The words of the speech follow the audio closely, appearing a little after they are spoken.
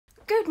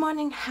Good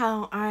morning,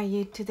 how are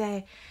you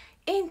today?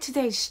 In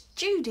today's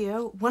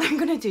studio, what I'm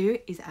going to do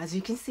is, as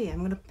you can see, I'm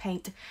going to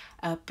paint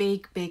a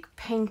big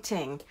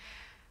painting.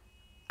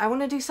 I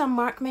want to do some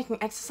mark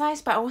making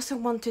exercise, but I also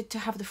wanted to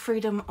have the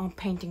freedom of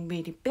painting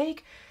really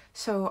big.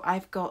 So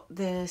I've got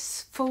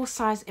this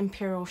full-size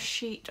imperial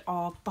sheet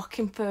of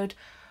Buckingford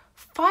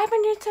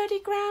 530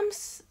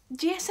 grams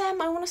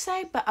GSM, I want to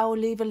say, but I'll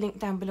leave a link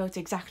down below to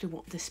exactly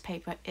what this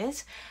paper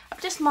is.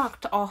 I've just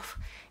marked off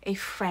a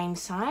frame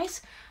size.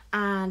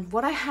 And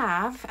what I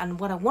have and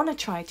what I want to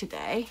try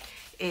today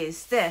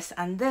is this,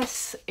 and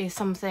this is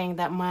something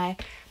that my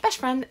best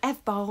friend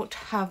Edinburgh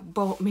have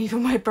bought me for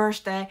my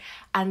birthday,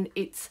 and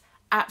it's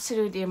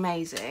absolutely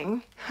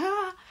amazing.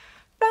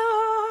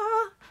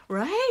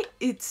 Right?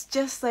 It's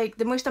just like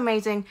the most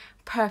amazing,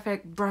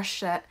 perfect brush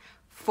set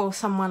for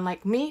someone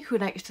like me who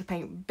likes to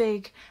paint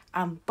big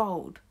and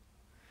bold.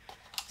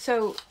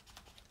 So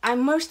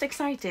I'm most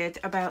excited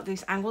about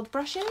these angled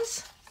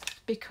brushes,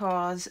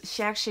 because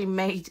she actually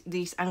made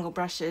these angle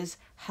brushes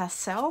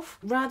herself.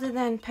 Rather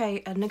than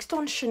pay an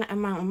extortionate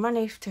amount of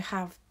money to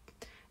have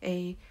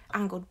a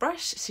angled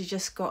brush, she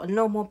just got a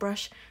normal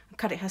brush and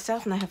cut it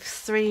herself, and I have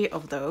 3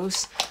 of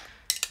those,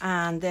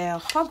 and they're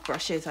hog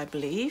brushes, I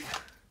believe.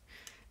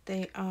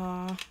 They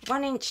are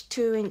 1 inch,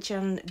 2 inch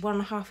and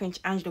 1.5 inch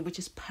angular, which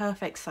is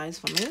perfect size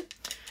for me.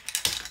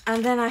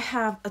 And then I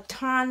have a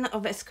ton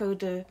of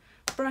Escoda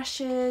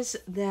brushes,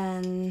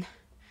 then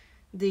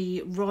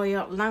the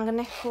Royal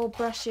Langnickel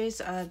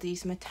brushes are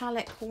these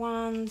metallic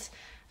ones,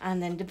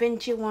 and then Da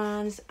Vinci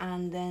ones,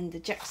 and then the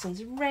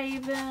Jackson's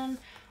Raven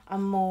are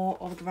more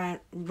of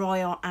the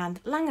Royal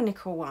and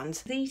Langnickel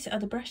ones. These are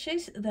the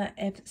brushes that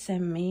Eb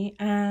sent me,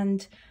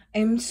 and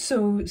I'm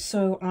so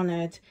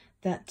honoured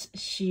that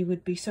she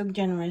would be so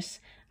generous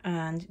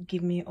and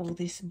give me all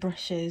these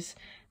brushes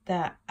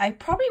that I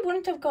probably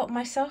wouldn't have got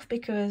myself,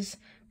 because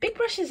big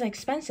brushes are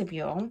expensive,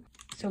 y'all.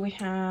 So we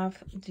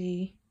have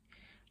the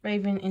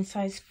Raven in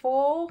size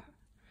 4,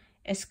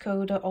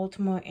 Escoda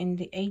Ultimo in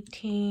the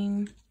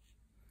 18,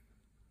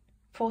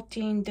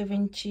 14 Da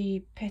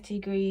Vinci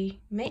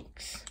Pedigree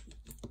mix.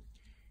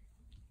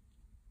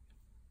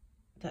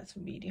 That's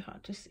really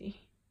hard to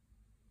see.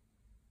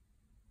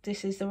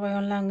 This is the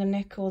Royal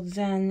Langnickel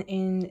Zen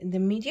in the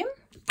medium.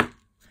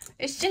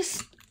 It's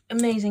just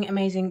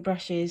amazing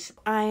brushes.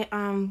 I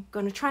am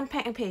going to try and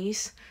paint a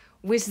piece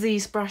with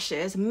these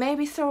brushes,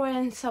 maybe throw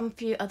in some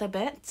few other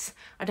bits,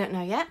 I don't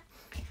know yet.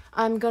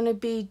 I'm going to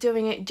be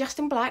doing it just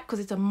in black because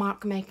it's a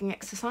mark making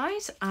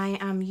exercise. I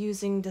am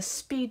using the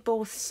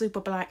Speedball Super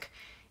Black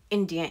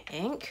India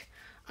ink.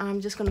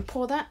 I'm just going to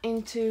pour that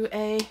into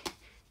a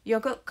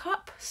yogurt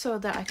cup so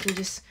that I can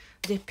just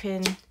dip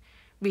in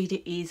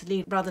really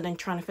easily rather than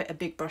trying to fit a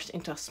big brush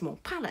into a small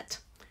palette.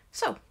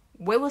 So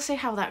we will see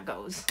how that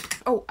goes.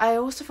 Oh, I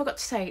also forgot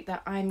to say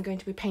that I'm going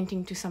to be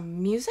painting to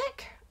some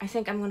music. I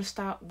think I'm going to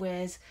start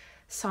with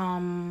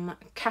some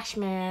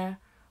Cashmere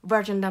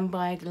Virgin done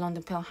by the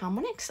London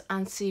Philharmonics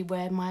and see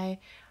where my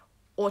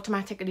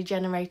automatically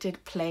generated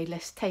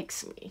playlist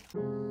takes me.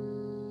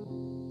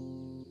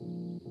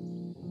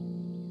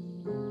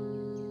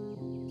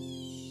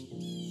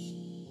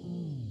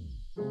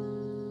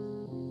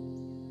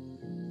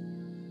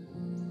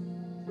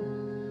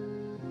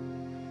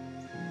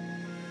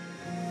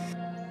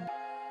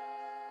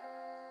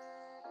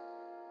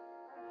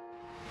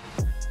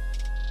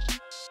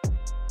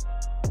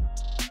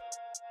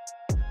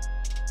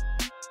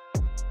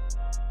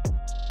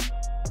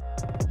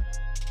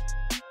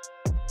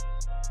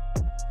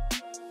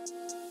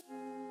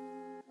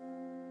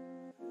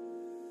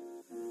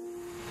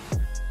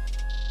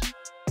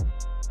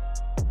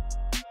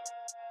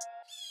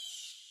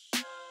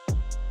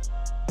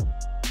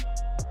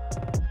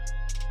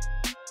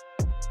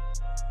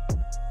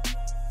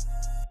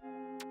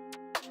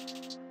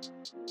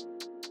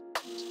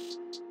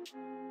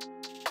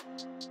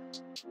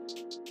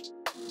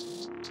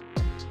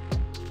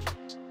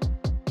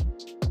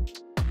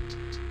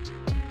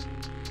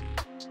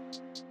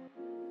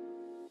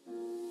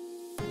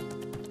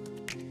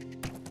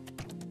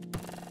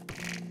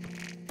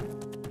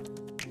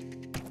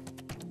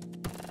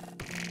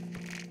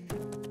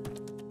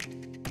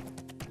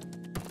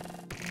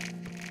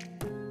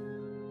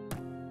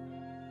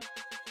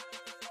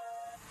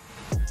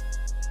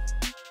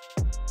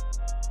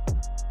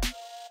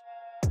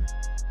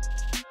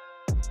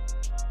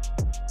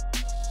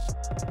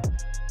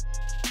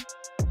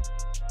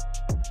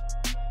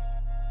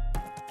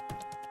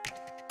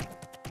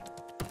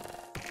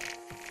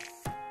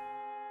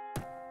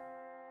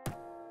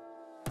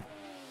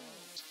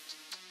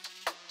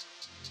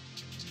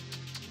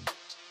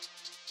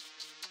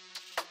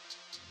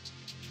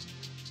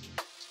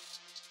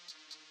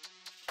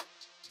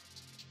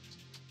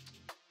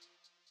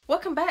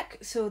 Welcome back.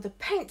 So the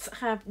paints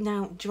have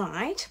now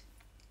dried.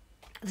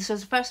 This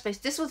was the first piece.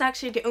 This was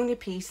actually the only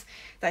piece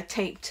that I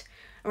taped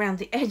around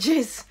the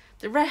edges.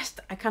 The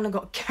rest I kind of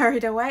got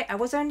carried away. I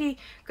was only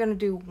going to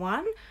do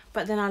one,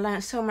 but then I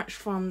learned so much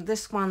from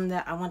this one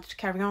that I wanted to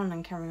carry on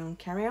and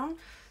carry on.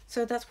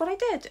 So that's what I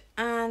did,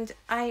 and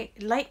I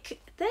like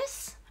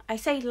this. I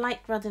say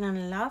like rather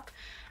than love.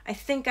 I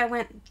think I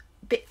went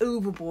a bit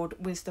overboard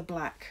with the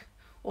black,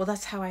 or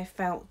that's how I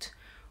felt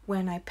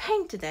when I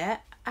painted it.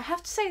 I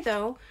have to say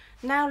though,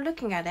 now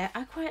looking at it,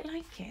 I quite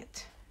like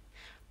it.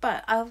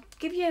 But I'll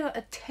give you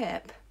a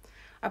tip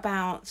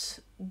about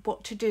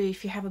what to do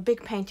if you have a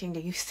big painting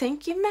that you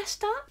think you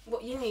messed up.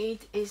 What you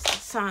need is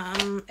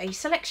a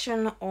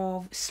selection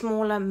of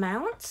smaller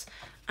mounts,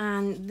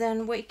 and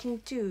then what you can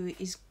do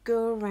is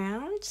go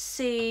around,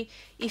 see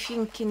if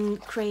you can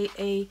create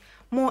a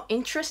more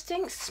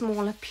interesting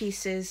smaller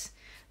pieces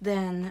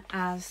than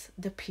as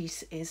the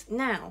piece is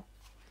now.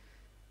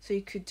 So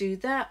you could do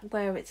that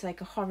where it's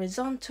like a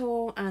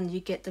horizontal and you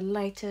get the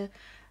lighter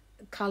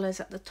colors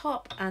at the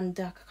top and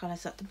darker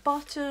colors at the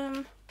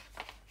bottom.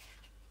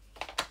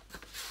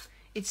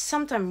 It's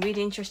sometimes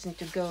really interesting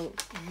to go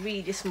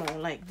really small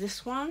like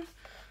this one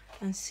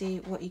and see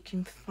what you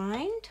can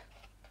find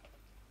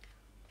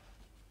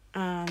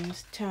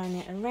and turn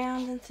it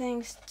around and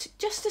things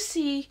just to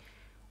see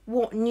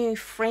what new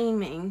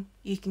framing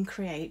you can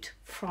create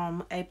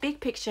from a big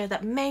picture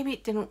that maybe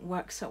it didn't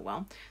work so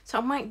well. So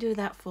I might do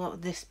that for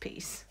this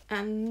piece.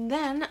 And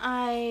then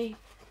I,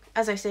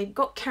 as I say,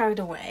 got carried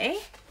away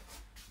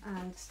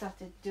and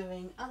started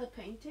doing other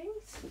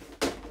paintings,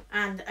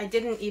 and I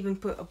didn't even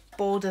put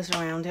borders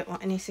around it or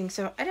anything,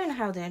 so I don't know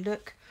how they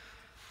look,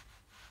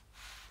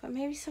 but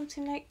maybe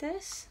something like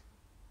this.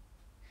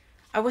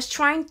 I was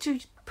trying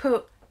to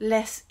put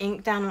less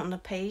ink down on the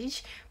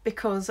page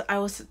because I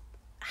was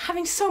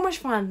having so much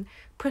fun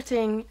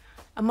putting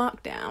a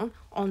mark down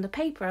on the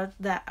paper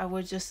that I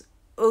was just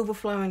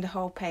overflowing the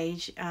whole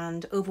page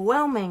and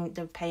overwhelming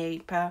the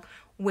paper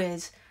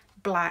with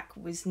black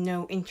with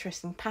no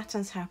interesting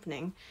patterns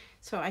happening.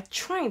 So I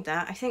tried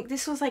that. I think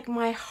this was like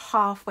my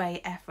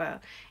halfway effort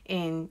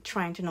in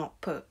trying to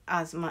not put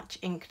as much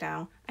ink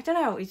down. I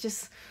don't know, it's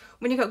just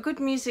when you got good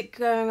music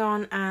going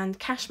on, and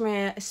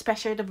Kashmir,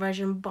 especially the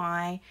version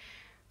by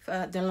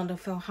the London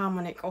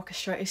Philharmonic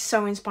Orchestra, is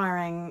so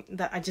inspiring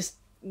that I just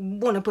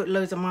want to put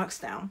loads of marks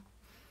down.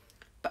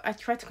 But I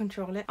tried to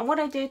control it, and what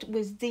I did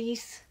with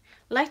these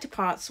lighter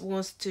parts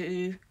was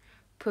to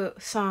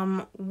put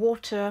some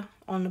water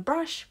on the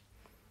brush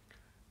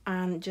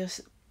and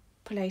just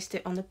placed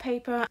it on the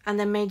paper, and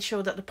then made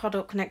sure that the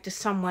puddle connected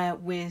somewhere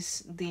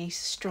with these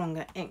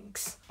stronger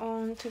inks.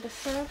 On to the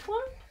third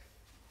one.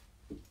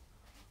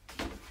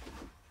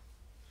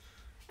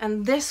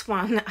 And this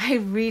one, I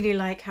really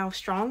like how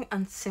strong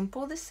and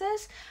simple this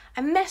is.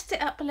 I messed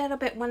it up a little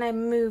bit when I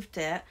moved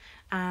it,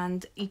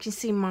 and you can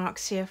see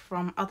marks here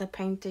from other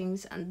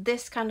paintings, and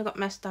this kind of got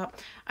messed up.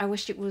 I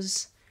wish it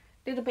was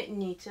a little bit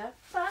neater,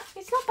 but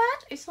it's not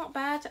bad. It's not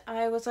bad.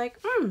 I was like,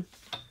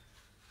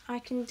 I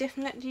can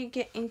definitely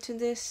get into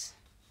this,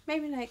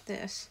 maybe like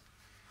this.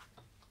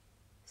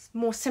 It's a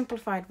more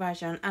simplified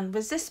version. And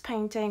with this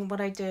painting,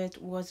 what I did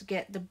was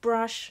get the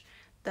brush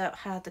that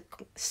had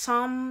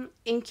some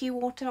inky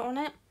water on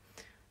it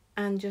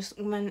and just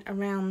went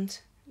around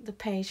the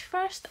page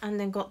first, and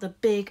then got the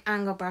big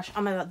angle brush.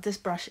 Oh my god, this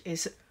brush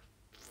is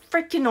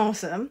freaking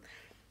awesome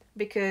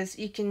because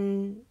you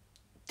can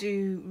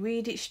do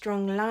really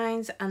strong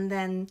lines and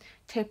then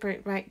taper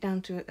it right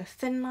down to a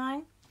thin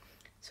line.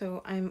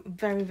 So I'm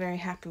very, very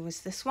happy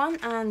with this one.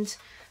 And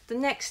the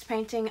next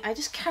painting, I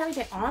just carried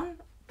it on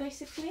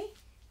basically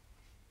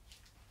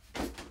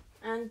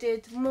and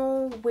did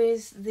more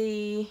with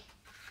the,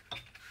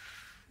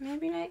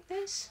 maybe like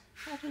this,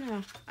 I don't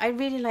know. I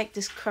really like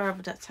this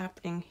curve that's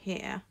happening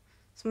here.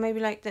 So maybe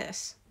like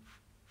this.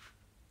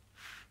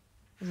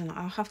 I don't know,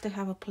 I'll have to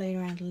have a play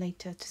around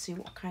later to see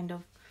what kind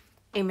of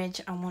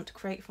image I want to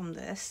create from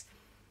this.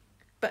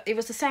 But it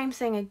was the same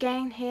thing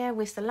again here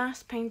with the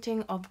last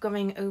painting of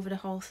going over the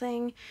whole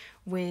thing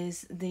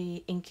with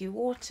the inky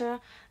water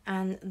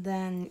and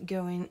then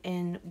going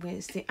in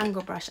with the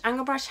angle brush.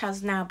 Angle brush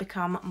has now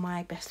become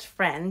my best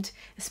friend,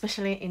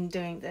 especially in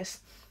doing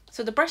this.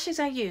 So the brushes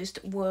I used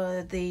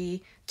were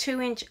the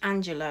 2-inch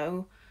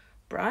Angelo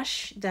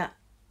brush that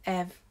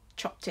Ev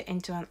chopped it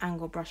into an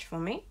angle brush for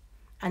me.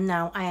 And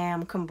now I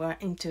am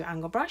converting into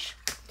angle brush.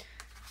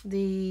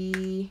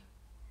 The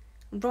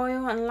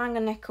Royal and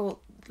Langnickel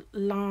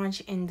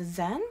large in the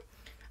Zen,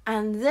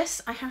 and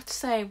this I have to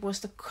say was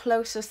the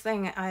closest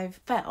thing I've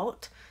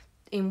felt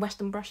in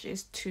Western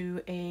brushes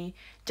to a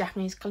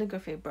Japanese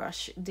calligraphy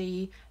brush.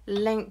 The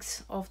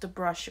length of the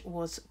brush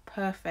was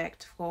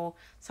perfect for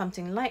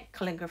something like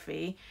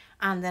calligraphy,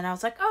 and then I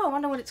was like, oh, I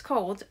wonder what it's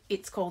called.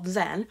 It's called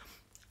Zen.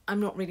 I'm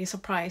not really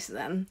surprised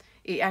then.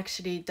 It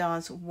actually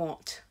does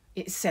what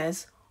it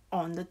says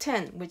on the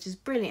tin, which is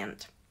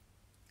brilliant.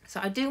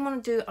 So I do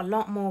want to do a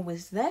lot more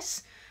with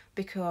this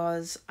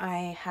because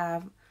I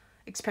have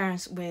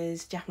experience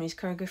with Japanese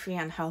calligraphy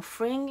and how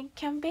freeing it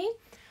can be.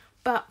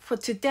 But for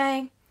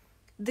today,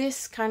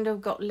 this kind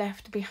of got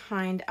left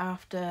behind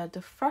after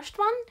the first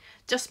one,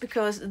 just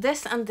because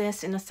this and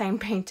this in the same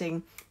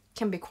painting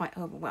can be quite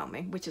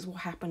overwhelming, which is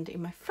what happened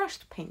in my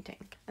first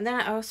painting. And then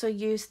I also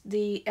used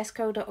the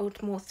Escoda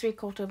Ultimo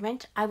 3/4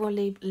 inch. I will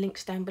leave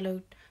links down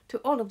below to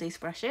all of these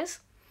brushes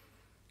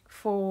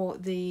for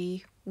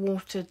the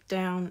watered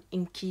down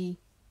inky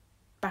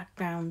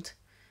background,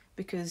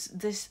 because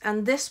this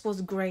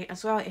was great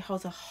as well. It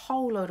holds a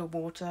whole load of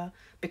water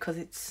because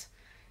it's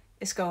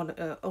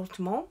Escoda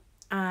Ultimo,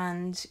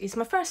 and it's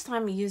my first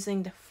time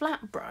using the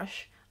flat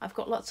brush. I've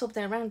got lots of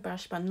their round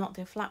brush, but not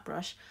their flat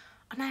brush,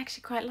 and I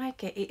actually quite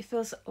like it. It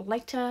feels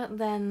lighter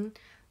than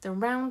the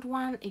round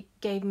one. It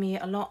gave me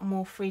a lot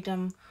more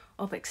freedom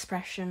of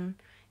expression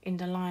in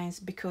the lines,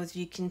 because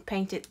you can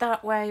paint it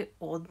that way,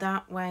 or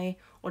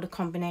the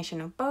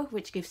combination of both,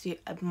 which gives you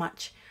a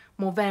much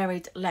more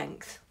varied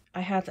length.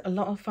 I had a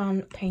lot of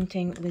fun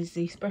painting with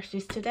these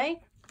brushes today,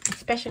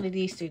 especially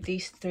these two.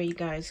 These three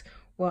guys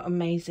were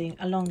amazing,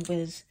 along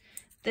with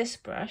this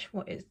brush.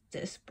 What is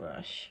this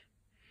brush?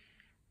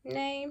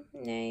 Name.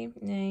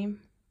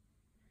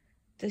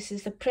 This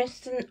is the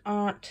Princeton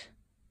Art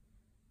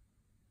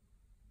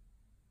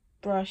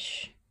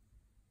brush.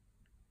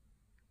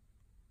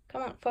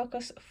 Come on,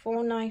 focus.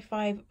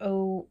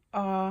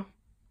 4950R.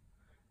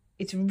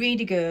 It's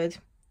really good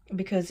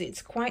because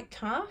it's quite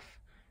tough.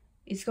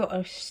 It's got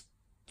a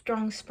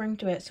strong spring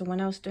to it, so when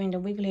I was doing the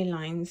wiggly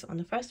lines on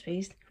the first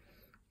piece,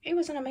 it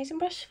was an amazing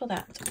brush for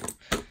that.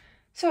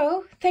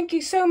 So thank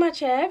you so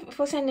much, Ev,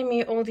 for sending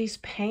me all these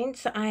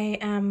paints. I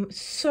am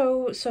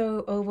so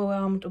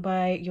overwhelmed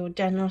by your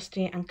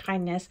generosity and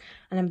kindness,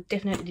 and I'm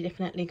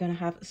definitely gonna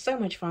have so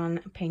much fun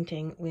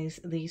painting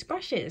with these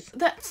brushes.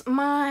 That's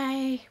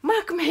my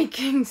mark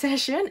making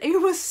session. It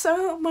was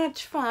so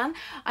much fun.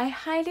 I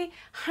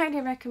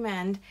highly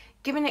recommend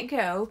giving it a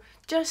go,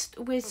 just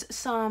with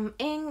some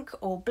ink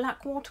or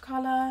black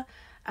watercolor,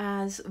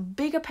 as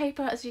bigger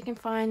paper as you can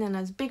find and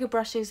as bigger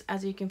brushes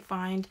as you can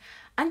find,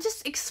 and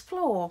just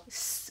explore.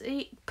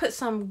 Put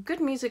some good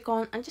music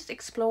on and just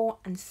explore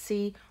and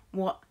see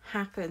what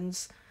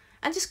happens,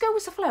 and just go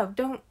with the flow.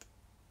 Don't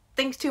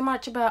think too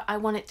much about I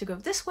want it to go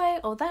this way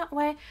or that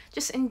way.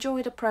 Just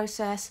enjoy the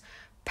process,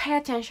 pay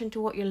attention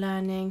to what you're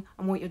learning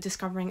and what you're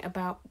discovering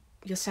about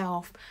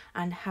yourself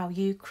and how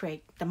you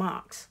create the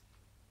marks.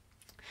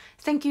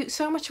 Thank you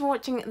so much for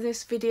watching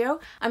this video.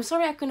 I'm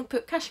sorry I couldn't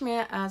put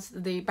Kashmir as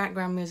the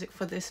background music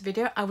for this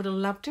video. I would have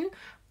loved to,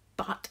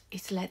 but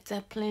it's Led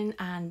Zeppelin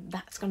and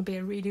that's going to be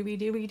a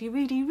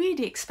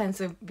really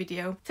expensive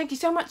video. Thank you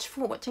so much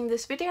for watching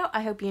this video.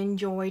 I hope you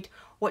enjoyed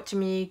watching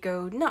me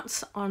go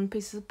nuts on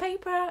pieces of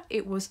paper.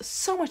 It was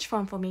so much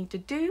fun for me to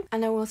do,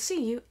 and I will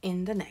see you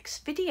in the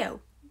next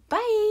video.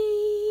 Bye!